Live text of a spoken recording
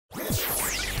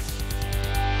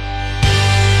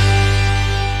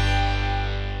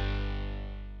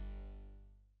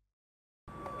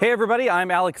Hey everybody,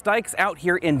 I'm Alex Dykes out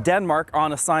here in Denmark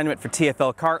on assignment for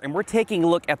TFL Car, and we're taking a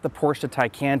look at the Porsche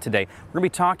Taycan today. We're going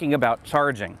to be talking about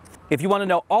charging. If you want to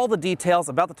know all the details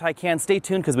about the Taycan, stay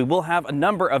tuned because we will have a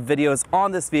number of videos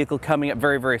on this vehicle coming up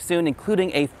very soon,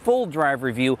 including a full drive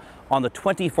review on the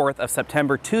 24th of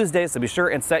September, Tuesday, so be sure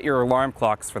and set your alarm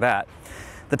clocks for that.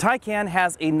 The Taycan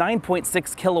has a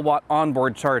 9.6 kilowatt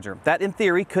onboard charger. That, in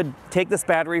theory, could take this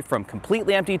battery from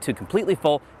completely empty to completely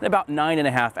full in about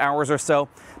 9.5 hours or so.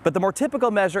 But the more typical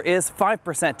measure is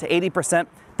 5% to 80%.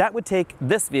 That would take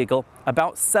this vehicle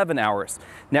about 7 hours.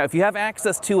 Now, if you have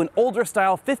access to an older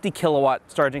style 50 kilowatt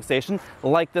charging station,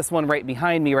 like this one right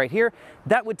behind me right here,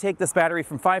 that would take this battery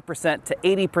from 5% to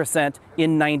 80%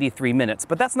 in 93 minutes.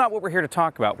 But that's not what we're here to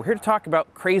talk about. We're here to talk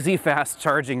about crazy fast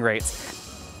charging rates.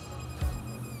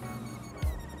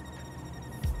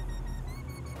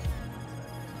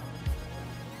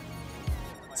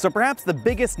 So perhaps the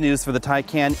biggest news for the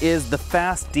Taycan is the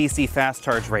fast DC fast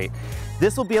charge rate.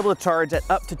 This will be able to charge at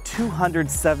up to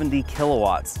 270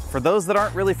 kilowatts. For those that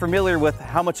aren't really familiar with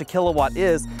how much a kilowatt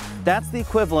is, that's the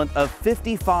equivalent of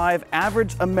 55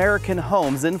 average American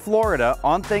homes in Florida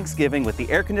on Thanksgiving with the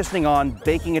air conditioning on,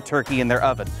 baking a turkey in their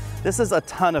oven. This is a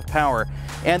ton of power,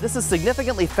 and this is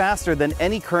significantly faster than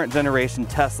any current generation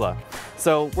Tesla.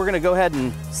 So we're gonna go ahead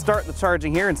and start the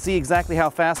charging here and see exactly how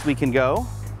fast we can go.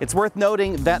 It's worth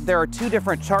noting that there are two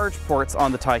different charge ports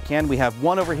on the Taycan. We have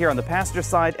one over here on the passenger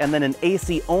side and then an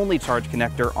AC only charge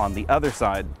connector on the other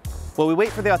side. While we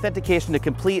wait for the authentication to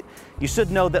complete, you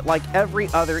should know that like every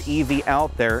other EV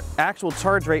out there, actual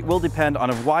charge rate will depend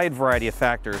on a wide variety of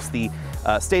factors. The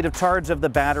state of charge of the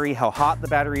battery, how hot the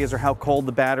battery is or how cold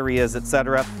the battery is,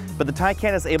 etc. But the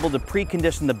Taycan is able to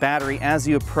precondition the battery as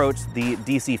you approach the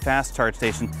DC fast charge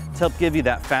station to help give you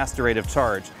that faster rate of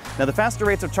charge. Now, the faster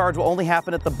rates of charge will only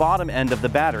happen at the bottom end of the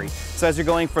battery. So as you're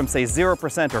going from, say,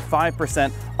 0% or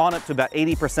 5% on up to about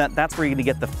 80%, that's where you're going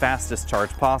to get the fastest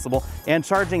charge possible. And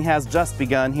charging has just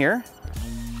begun here.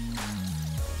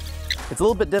 It's a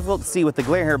little bit difficult to see with the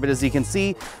glare here, but as you can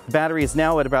see, the battery is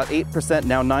now at about 8%,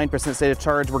 now 9% state of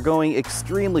charge. We're going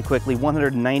extremely quickly,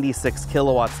 196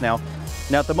 kilowatts now.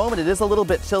 Now, at the moment, it is a little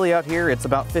bit chilly out here. It's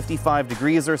about 55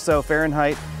 degrees or so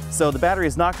Fahrenheit. So the battery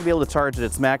is not going to be able to charge at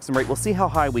its maximum rate. We'll see how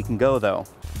high we can go though.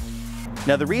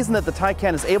 Now, the reason that the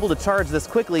Taycan is able to charge this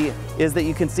quickly is that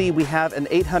you can see we have an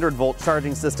 800 volt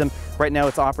charging system. Right now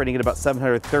it's operating at about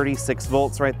 736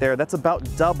 volts right there. That's about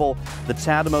double the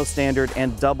CHAdeMO standard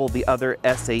and double the other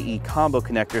SAE combo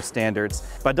connector standards.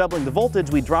 By doubling the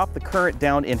voltage, we drop the current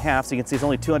down in half, so you can see it's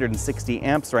only 260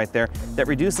 amps right there. That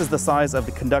reduces the size of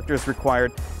the conductors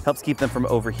required, helps keep them from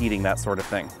overheating, that sort of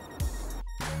thing.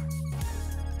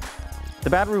 The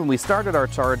battery, when we started our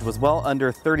charge, was well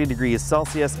under 30 degrees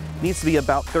Celsius. It needs to be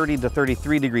about 30 to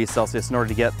 33 degrees Celsius in order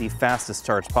to get the fastest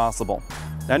charge possible.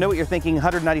 Now, I know what you're thinking,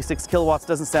 196 kilowatts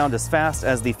doesn't sound as fast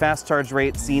as the fast charge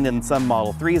rate seen in some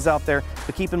Model 3s out there,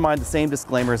 but keep in mind the same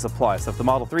disclaimers apply. So if the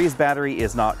Model 3's battery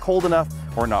is not cold enough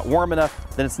or not warm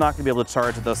enough, then it's not going to be able to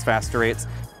charge at those faster rates.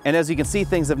 And as you can see,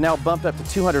 things have now bumped up to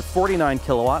 249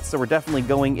 kilowatts, so we're definitely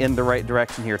going in the right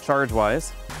direction here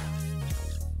charge-wise.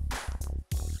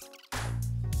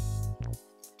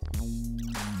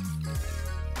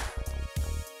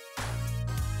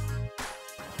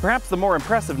 Perhaps the more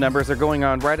impressive numbers are going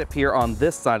on right up here on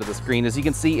this side of the screen. As you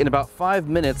can see, in about 5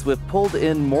 minutes, we've pulled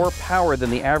in more power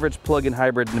than the average plug-in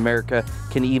hybrid in America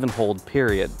can even hold,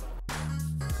 period.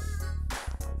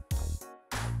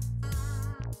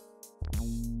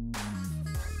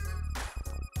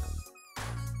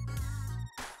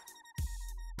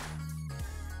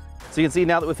 So you can see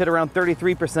now that we've hit around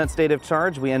 33% state of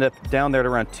charge, we end up down there at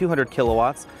around 200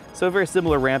 kilowatts. So a very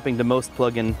similar ramping to most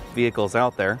plug-in vehicles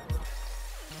out there.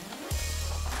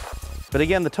 But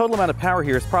again, the total amount of power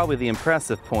here is probably the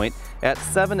impressive point. At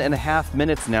 7.5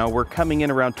 minutes now, we're coming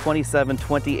in around 27,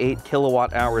 28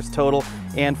 kilowatt hours total.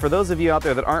 And for those of you out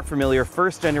there that aren't familiar,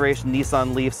 first generation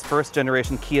Nissan Leafs, first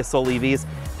generation Kia Soul EVs,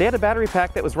 they had a battery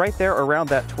pack that was right there around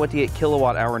that 28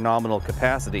 kilowatt hour nominal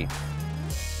capacity.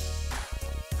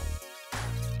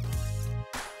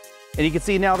 And you can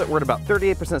see now that we're at about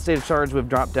 38% state of charge, we've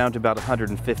dropped down to about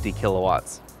 150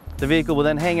 kilowatts. The vehicle will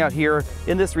then hang out here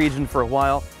in this region for a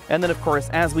while, and then of course,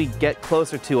 as we get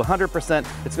closer to 100%, it's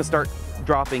going to start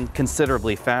dropping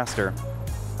considerably faster.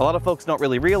 A lot of folks don't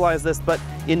really realize this, but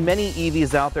in many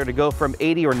EVs out there, to go from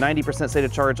 80 or 90% state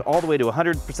of charge all the way to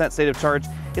 100% state of charge,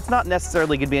 it's not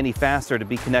necessarily going to be any faster to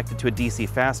be connected to a DC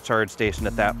fast charge station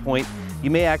at that point. You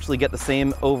may actually get the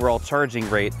same overall charging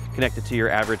rate connected to your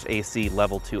average AC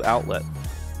level 2 outlet.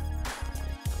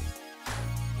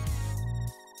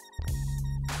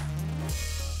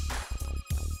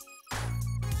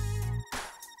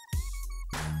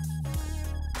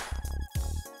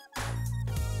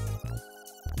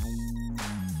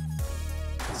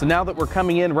 So now that we're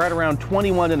coming in right around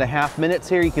 21.5 minutes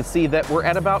here, you can see that we're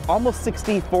at about almost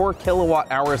 64 kilowatt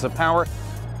hours of power.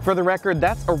 For the record,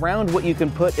 that's around what you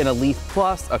can put in a Leaf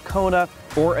Plus, a Kona,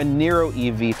 or a Niro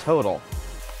EV total.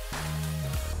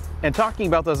 And talking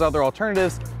about those other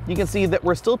alternatives, you can see that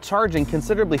we're still charging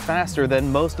considerably faster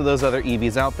than most of those other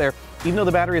EVs out there. Even though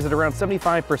the battery is at around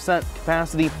 75%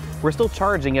 capacity, we're still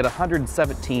charging at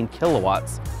 117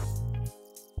 kilowatts.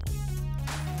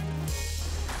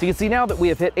 So you can see now that we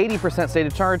have hit 80% state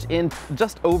of charge in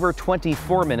just over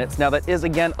 24 minutes. Now that is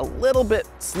again a little bit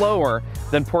slower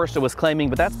than Porsche was claiming,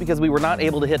 but that's because we were not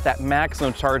able to hit that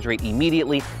maximum charge rate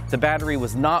immediately. The battery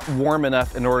was not warm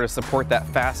enough in order to support that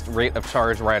fast rate of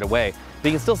charge right away. But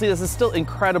you can still see this is still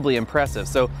incredibly impressive.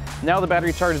 So now the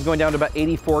battery charge is going down to about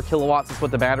 84 kilowatts is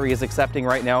what the battery is accepting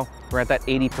right now. We're at that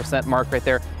 80% mark right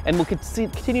there. And we'll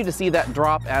continue to see that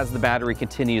drop as the battery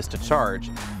continues to charge.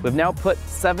 We've now put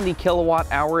 70 kilowatt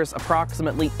hours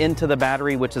approximately into the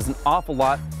battery, which is an awful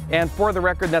lot. And for the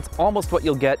record, that's almost what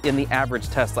you'll get in the average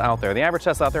Tesla out there. The average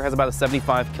Tesla out there has about a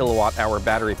 75 kilowatt hour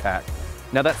battery pack.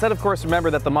 Now that said, of course, remember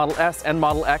that the Model S and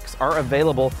Model X are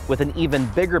available with an even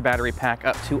bigger battery pack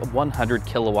up to 100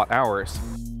 kilowatt hours.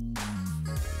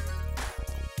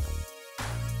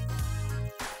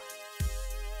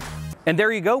 And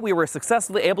there you go, we were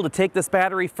successfully able to take this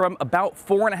battery from about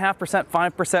 4.5%,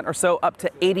 5% or so, up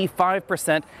to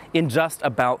 85% in just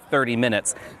about 30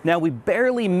 minutes. Now, we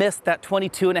barely missed that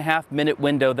 22.5-minute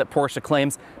window that Porsche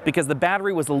claims because the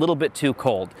battery was a little bit too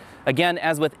cold. Again,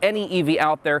 as with any EV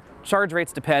out there, charge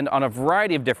rates depend on a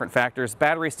variety of different factors: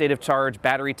 battery state of charge,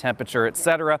 battery temperature,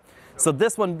 etc. So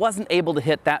this one wasn't able to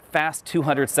hit that fast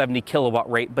 270 kilowatt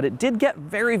rate, but it did get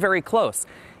very, very close.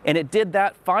 And it did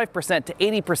that 5% to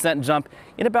 80% jump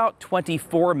in about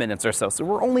 24 minutes or so. So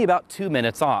we're only about 2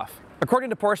 minutes off.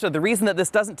 According to Porsche, the reason that this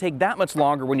doesn't take that much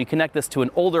longer when you connect this to an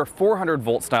older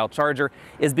 400-volt style charger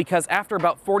is because after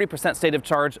about 40% state of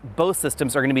charge, both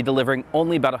systems are going to be delivering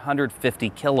only about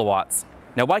 150 kilowatts.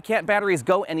 Now, why can't batteries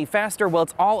go any faster? Well,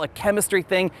 it's all a chemistry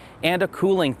thing and a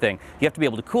cooling thing. You have to be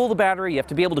able to cool the battery, you have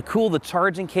to be able to cool the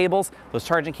charging cables. Those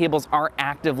charging cables are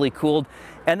actively cooled.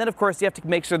 And then, of course, you have to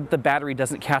make sure that the battery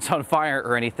doesn't catch on fire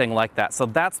or anything like that. So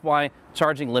that's why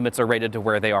charging limits are rated to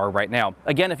where they are right now.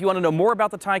 Again, if you want to know more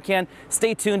about the Taycan,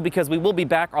 stay tuned because we will be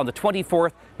back on the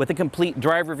 24th with a complete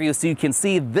drive review so you can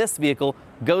see this vehicle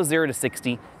go 0 to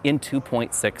 60 in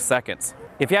 2.6 seconds.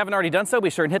 If you haven't already done so, be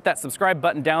sure and hit that subscribe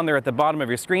button down there at the bottom of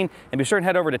your screen, and be sure and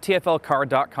head over to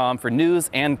tflcar.com for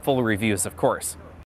news and full reviews, of course.